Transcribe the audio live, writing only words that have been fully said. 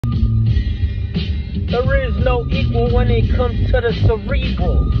There is no equal when it comes to the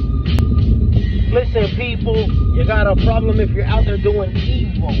cerebral. Listen, people, you got a problem if you're out there doing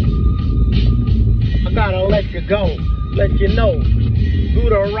evil. I gotta let you go, let you know. Do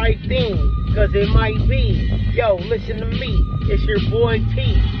the right thing, cause it might be. Yo, listen to me, it's your boy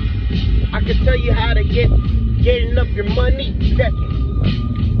T. I can tell you how to getting up your money. Check it.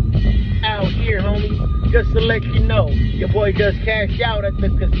 Out here, homie, just to let you know. Your boy just cashed out at the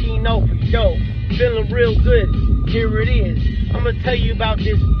casino for sure. Feeling real good. Here it is. I'm gonna tell you about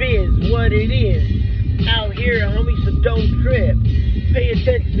this biz, what it is. Out here, homie, so don't trip. Pay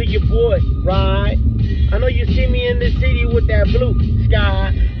attention to your boy, right? I know you see me in the city with that blue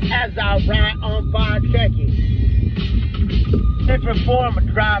sky as I ride on by. Check it. Different form of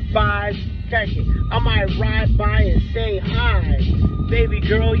drive-bys. Check it. I might ride by and say hi. Baby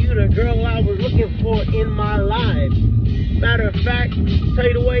girl, you the girl I was looking for in my life. Matter of fact, tell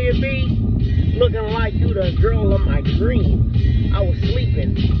you the way it be. Looking like you the girl of my dreams. I was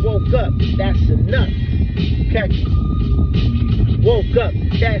sleeping, woke up, that's enough. Catch it. Woke up,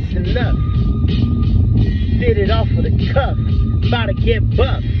 that's enough. Did it off of the cuff. About to get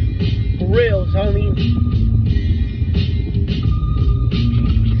buff. For reals, homie.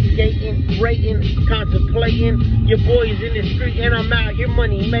 Skating, rating, contemplating. Your boy's in the street and I'm out here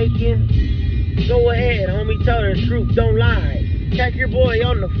money making. Go ahead, homie, tell the truth, don't lie. Catch your boy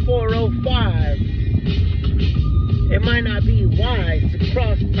on the 405. It might not be wise to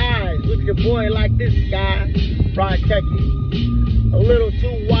cross ties with your boy like this guy. Right, check it. A little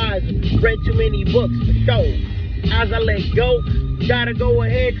too wise, read too many books for sure. As I let go, gotta go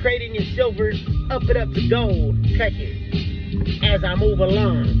ahead, trading your silver, up it up to gold. Check it. As I move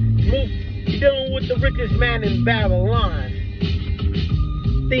along. You're dealing with the richest man in Babylon.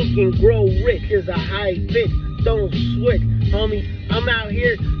 Think and grow rich is a high pitch. Don't switch, homie. I'm out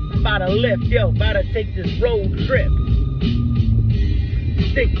here, I'm about to lift, yo, about to take this road trip.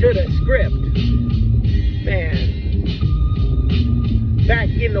 Stick to the script, man. Back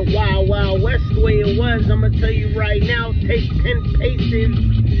in the wild, wild west, the way it was, I'm gonna tell you right now, take 10 paces.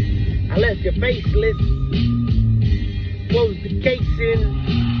 I left you faceless. Close the casing.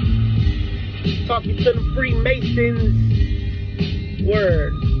 Talking to the Freemasons.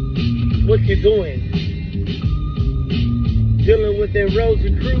 Word, what you doing? Dealing with them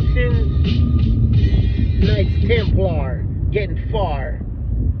Rosicrucians, Knights Templar, getting far.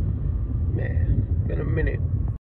 Man, been a minute.